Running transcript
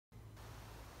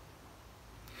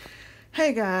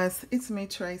Hey guys, it's me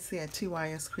Tracy at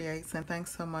TYS Creates, and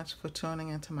thanks so much for tuning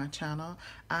into my channel.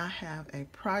 I have a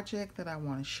project that I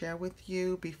want to share with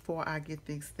you before I get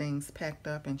these things packed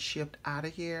up and shipped out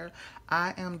of here.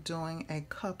 I am doing a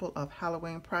couple of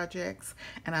Halloween projects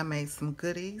and I made some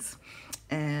goodies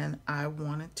and I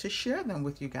wanted to share them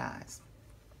with you guys.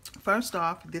 First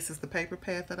off, this is the paper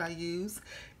pad that I use.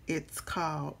 It's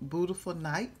called Beautiful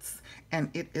Nights and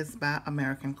it is by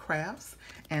American Crafts,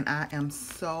 and I am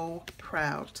so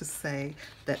proud to say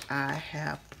that I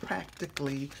have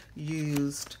practically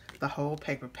used the whole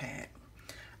paper pad.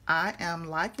 I am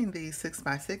liking these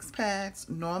 6x6 pads.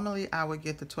 Normally I would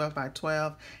get the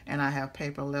 12x12 and I have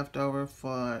paper left over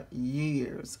for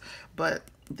years, but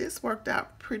this worked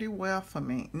out pretty well for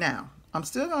me. Now, I'm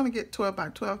still going to get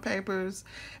 12x12 papers,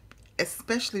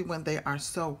 especially when they are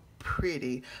so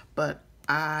pretty, but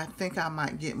I think I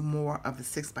might get more of the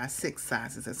 6x6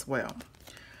 sizes as well.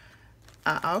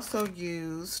 I also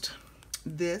used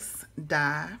this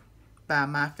die by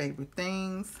My Favorite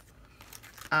Things.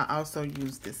 I also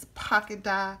used this pocket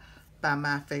die by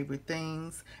My Favorite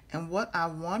Things, and what I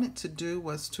wanted to do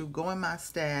was to go in my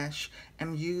stash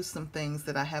and use some things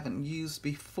that I haven't used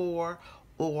before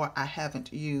or I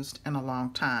haven't used in a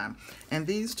long time. And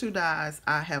these two dies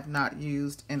I have not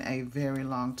used in a very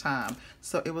long time,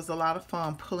 so it was a lot of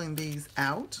fun pulling these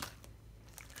out.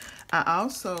 I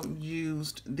also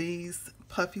used these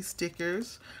puffy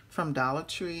stickers from Dollar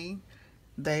Tree.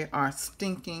 They are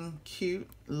stinking cute.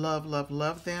 Love, love,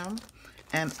 love them.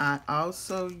 And I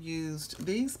also used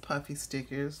these puffy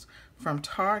stickers from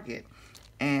Target,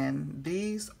 and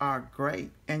these are great,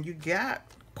 and you got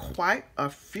quite a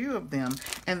few of them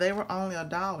and they were only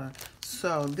 $1.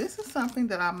 So this is something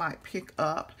that I might pick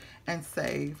up and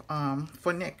save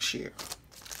for next year.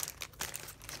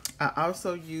 I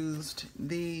also used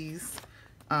these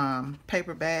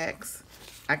paper bags.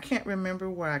 I can't remember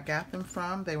where I got them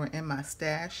from. They were in my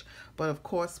stash, but of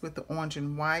course with the orange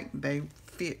and white they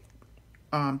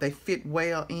fit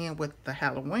well in with the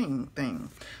Halloween thing.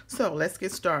 So let's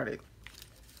get started.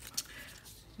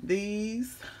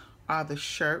 These are the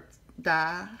shirt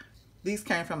die. These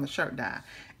came from the shirt die,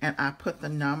 and I put the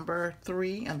number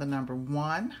 3 and the number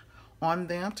 1 on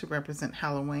them to represent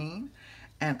Halloween,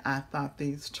 and I thought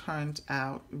these turned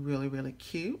out really, really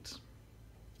cute.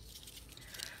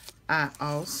 I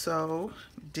also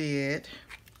did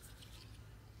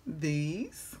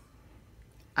these.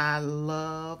 I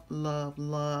love, love,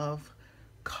 love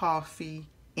coffee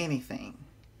anything,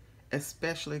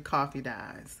 especially coffee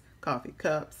dies, coffee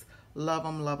cups. Love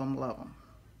them, love them, love them.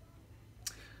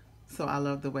 So I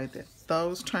love the way that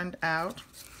those turned out.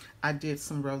 I did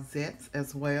some rosettes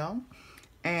as well,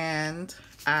 and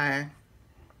I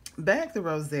bagged the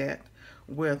rosette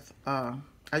with I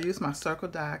used my circle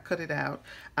die, cut it out.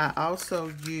 I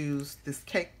also used this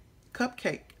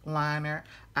cupcake liner.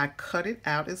 I cut it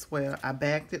out as well. I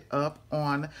bagged it up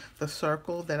on the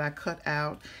circle that I cut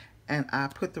out, and I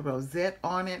put the rosette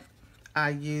on it.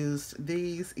 I used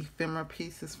these ephemera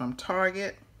pieces from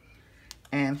Target,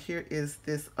 and here is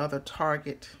this other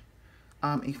Target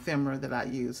ephemera that I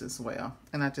use as well,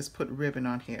 and I just put ribbon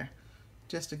on here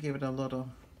just to give it a little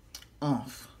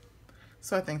oomph.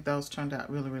 So I think those turned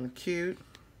out really, really cute.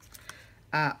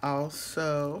 I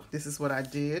also, this is what I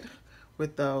did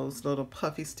with those little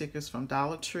puffy stickers from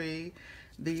Dollar Tree.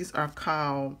 These are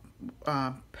called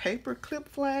paper clip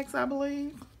flags, I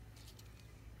believe.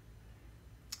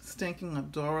 Stinking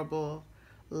adorable.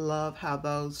 Love how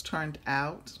those turned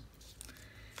out.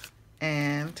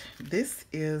 And this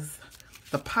is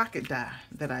the pocket die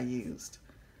that I used.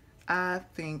 I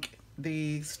think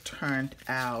these turned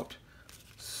out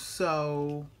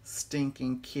so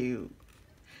stinking cute.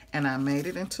 And I made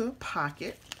it into a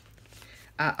pocket.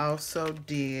 I also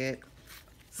did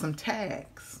some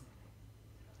tags.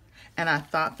 And I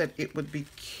thought that it would be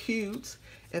cute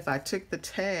if I took the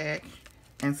tag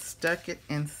and stuck it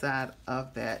inside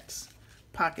of that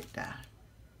pocket die.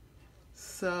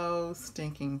 So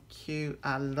stinking cute.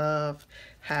 I love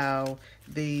how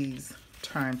these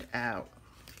turned out.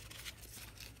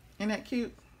 Isn't that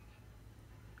cute?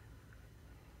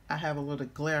 I have a little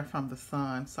glare from the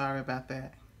sun. Sorry about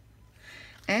that.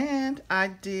 And I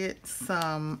did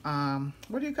some,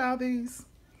 what do you call these?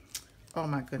 Oh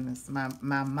my goodness, my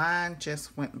mind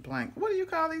just went blank. What do you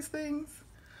call these things?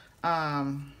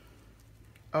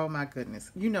 Oh my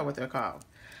goodness, you know what they're called.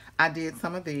 I did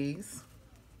some of these.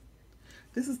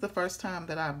 This is the first time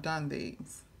that I've done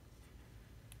these,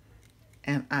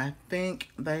 and I think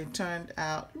they turned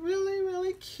out really,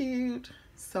 really cute.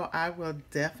 So I will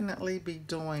definitely be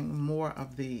doing more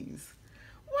of these.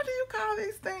 What do you call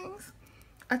these things?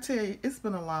 I tell you, it's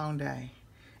been a long day.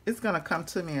 It's going to come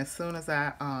to me as soon as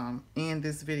I end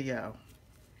this video.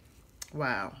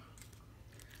 Wow.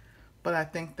 But I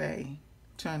think they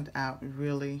turned out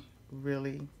really,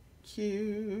 really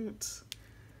cute.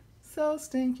 So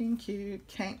stinking cute.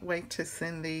 Can't wait to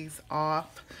send these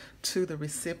off to the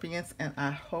recipients, and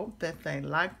I hope that they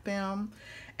like them.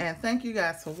 And thank you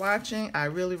guys for watching. I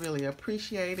really, really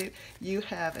appreciate it. You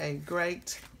have a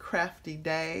great crafty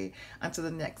day. Until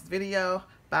the next video,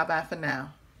 bye-bye for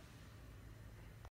now.